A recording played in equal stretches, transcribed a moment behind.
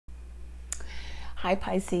Hi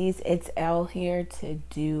Pisces, it's Elle here to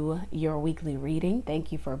do your weekly reading.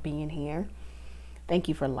 Thank you for being here. Thank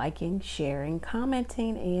you for liking, sharing,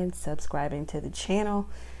 commenting, and subscribing to the channel.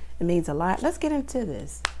 It means a lot. Let's get into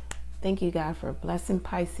this. Thank you God for blessing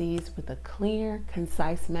Pisces with a clear,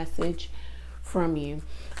 concise message from you.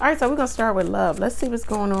 All right, so we're going to start with love. Let's see what's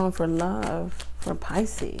going on for love for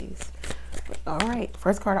Pisces. All right,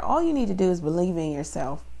 first card, all you need to do is believe in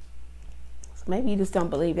yourself. So maybe you just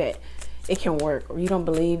don't believe that it can work, or you don't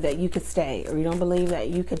believe that you could stay, or you don't believe that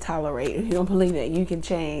you could tolerate, or you don't believe that you can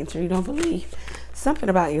change, or you don't believe something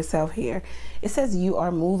about yourself here. It says you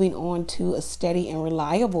are moving on to a steady and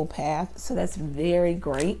reliable path. So that's very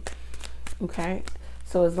great. Okay.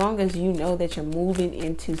 So as long as you know that you're moving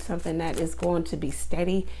into something that is going to be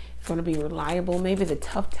steady, it's going to be reliable. Maybe the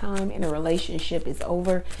tough time in a relationship is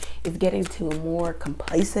over. It's getting to a more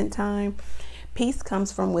complacent time. Peace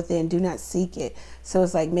comes from within. Do not seek it. So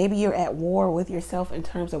it's like maybe you're at war with yourself in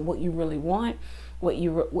terms of what you really want, what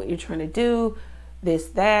you're trying to do, this,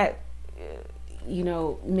 that. You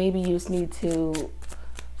know, maybe you just need to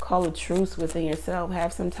call a truce within yourself.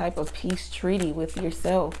 Have some type of peace treaty with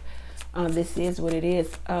yourself. This is what it is.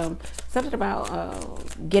 Something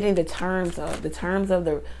about getting the terms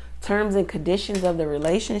and conditions of the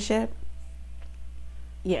relationship.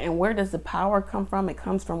 Yeah, and where does the power come from? It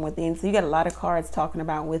comes from within. So you got a lot of cards talking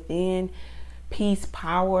about within, peace,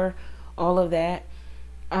 power, all of that.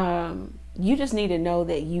 You just need to know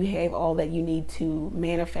that you have all that you need to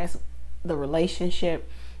manifest the relationship,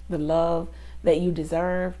 the love that you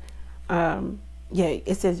deserve. Yeah,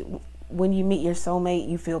 it says when you meet your soulmate,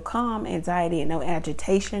 you feel calm, anxiety, and no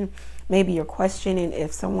agitation. Maybe you're questioning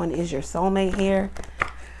if someone is your soulmate here.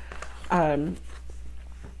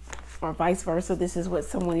 Or vice versa. This is what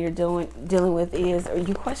someone you're dealing with is. Are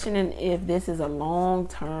you questioning if this is a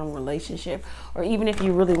long-term relationship, or even if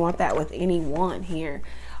you really want that with anyone here?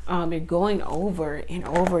 You're going over and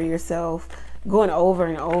over yourself, going over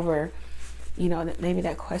and over, you know, maybe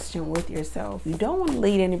that question with yourself. You don't want to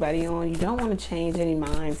lead anybody on. You don't want to change any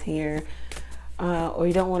minds here, or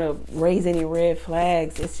you don't want to raise any red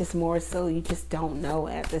flags. It's just more so you just don't know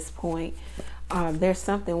at this point. There's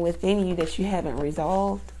something within you that you haven't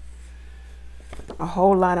resolved. A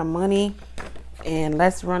whole lot of money, and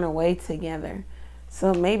let's run away together.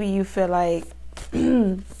 So maybe you feel like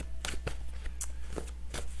I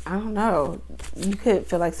don't know, you could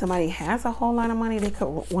feel like somebody has a whole lot of money. They could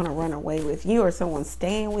want to run away with you, or someone's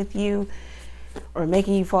staying with you, or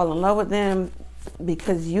making you fall in love with them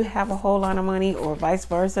because you have a whole lot of money, or vice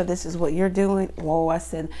versa. This is what you're doing. Whoa, I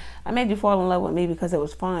said I made you fall in love with me because it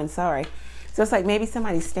was fun. Sorry. So it's like maybe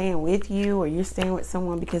somebody's staying with you, or you're staying with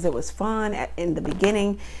someone because it was fun in the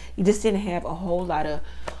beginning. You just didn't have a whole lot of,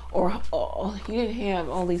 or you didn't have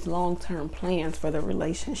all these long-term plans for the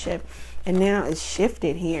relationship. And now it's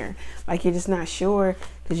shifted here. Like you're just not sure,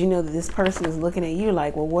 because you know that this person is looking at you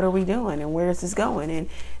like, well, what are we doing? And where is this going? And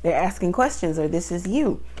they're asking questions, or this is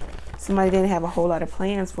you. Somebody didn't have a whole lot of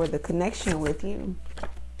plans for the connection with you.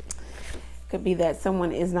 Could be that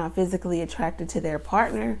someone is not physically attracted to their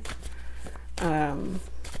partner.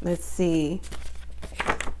 Let's see.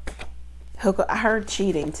 I heard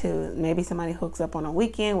cheating too. Maybe somebody hooks up on a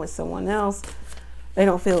weekend with someone else. They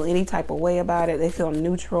don't feel any type of way about it. They feel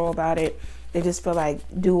neutral about it. They just feel like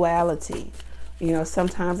duality. You know,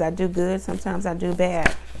 sometimes I do good, sometimes I do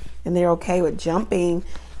bad. And they're okay with jumping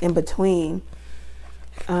in between.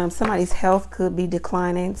 Somebody's health could be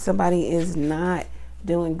declining. Somebody is not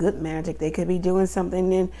doing good magic. They could be doing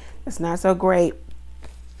something that's not so great.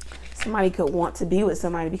 Somebody could want to be with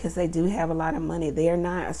somebody because they do have a lot of money. They are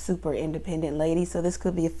not a super independent lady. So this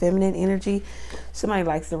could be a feminine energy. Somebody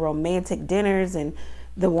likes the romantic dinners and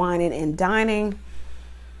the whining and dining.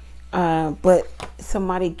 But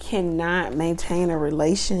somebody cannot maintain a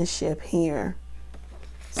relationship here.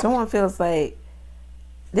 Someone feels like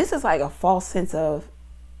this is like a false sense of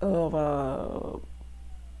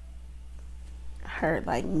heard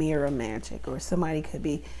like mirror magic, or somebody could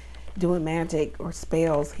be doing magic or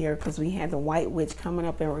spells here, because we had the white witch coming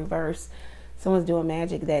up in reverse. Someone's doing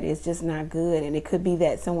magic that is just not good, and it could be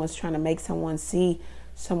that someone's trying to make someone see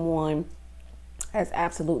someone as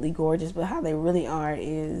absolutely gorgeous, but how they really are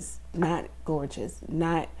is not gorgeous,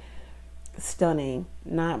 not stunning,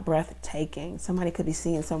 not breathtaking. Somebody could be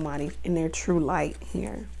seeing somebody in their true light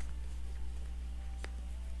here.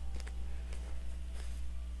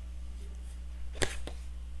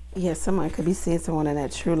 Yes, someone could be seeing someone in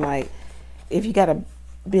that true light. If you got a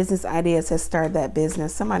business idea to start that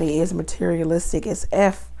business, somebody is materialistic as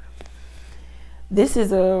F. This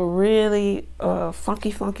is a really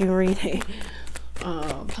funky reading,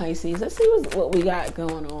 Pisces. Let's see what we got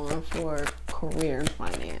going on for career and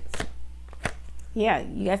finance. Yeah,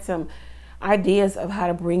 you got some ideas of how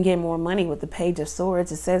to bring in more money with the Page of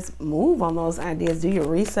Swords. It says move on those ideas. Do your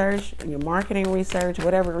research, your marketing research,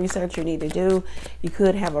 whatever research you need to do. You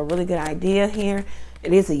could have a really good idea here.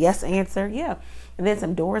 It is a yes answer. Yeah. And then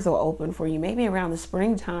some doors will open for you, maybe around the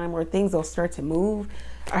springtime, where things will start to move.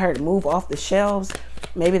 I heard move off the shelves.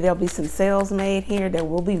 Maybe there'll be some sales made here. There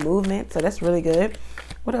will be movement. So that's really good.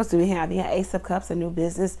 What else do we have? Yeah, Ace of Cups, a new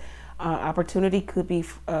business opportunity. Could be,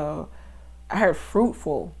 I heard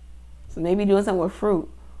fruitful. So maybe doing something with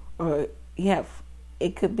fruit. Or, yeah,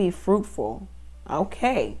 it could be fruitful.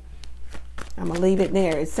 Okay. I'm going to leave it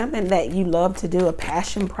there. It's something that you love to do, a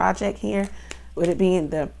passion project here. Would it be in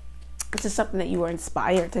the, it's just something that you were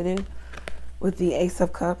inspired to do with the Ace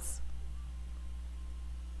of Cups.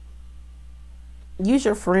 Use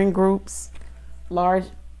your friend groups, large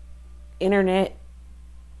internet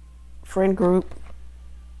friend group.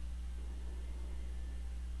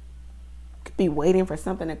 Could be waiting for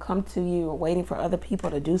something to come to you or waiting for other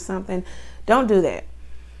people to do something. Don't do that.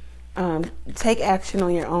 Take action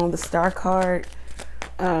on your own. The Star card,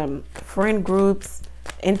 friend groups,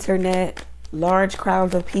 internet, large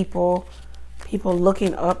crowds of people, people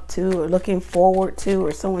looking up to or looking forward to,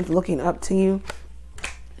 or someone's looking up to you.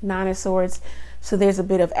 Nine of Swords. So there's a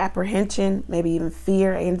bit of apprehension, maybe even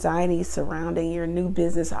fear, anxiety surrounding your new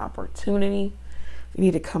business opportunity. You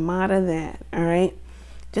need to come out of that. All right.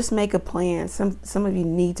 Just make a plan. Some of you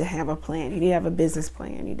need to have a plan. You need to have a business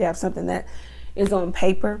plan. You need to have something that is on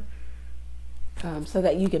paper so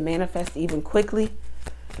that you can manifest even quickly.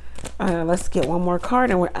 Let's get one more card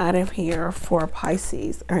and we're out of here for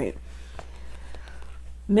Pisces. All right.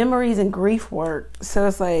 Memories and grief work. So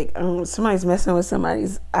it's like somebody's messing with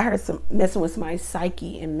somebody's, I heard some messing with somebody's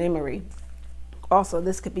psyche and memory. Also,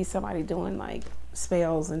 this could be somebody doing like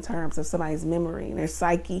spells in terms of somebody's memory and their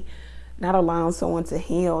psyche, not allowing someone to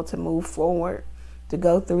heal, to move forward, to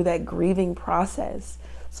go through that grieving process.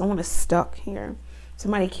 Someone is stuck here.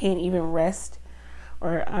 Somebody can't even rest,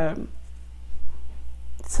 or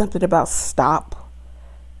something about stop.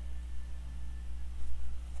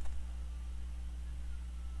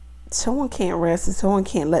 Someone can't rest and someone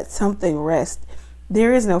can't let something rest.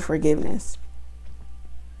 There is no forgiveness.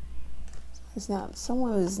 It's not,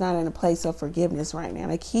 someone is not in a place of forgiveness right now.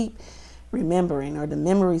 They keep remembering, or the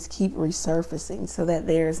memories keep resurfacing, so that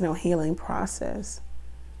there is no healing process.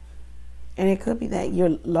 And it could be that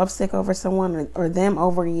you're lovesick over someone, or them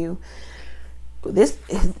over you. This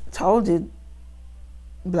told you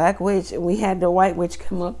Black Witch, and we had the White Witch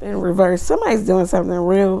come up in reverse. Somebody's doing something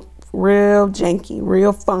real janky,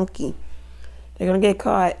 real funky. They're going to get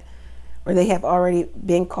caught, or they have already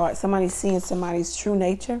been caught. Somebody's seeing somebody's true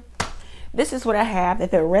nature. This is what I have.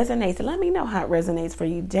 If it resonates, let me know how it resonates for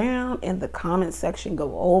you down in the comment section.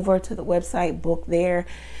 Go over to the website, book there,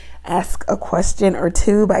 ask a question or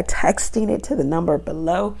two by texting it to the number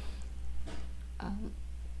below.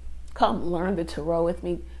 Come learn the tarot with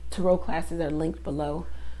me. Tarot classes are linked below.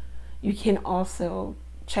 You can also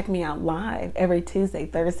check me out live every Tuesday,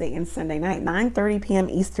 Thursday, and Sunday night, 9:30 p.m.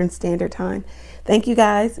 Eastern Standard Time. Thank you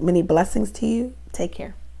guys. Many blessings to you. Take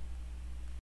care.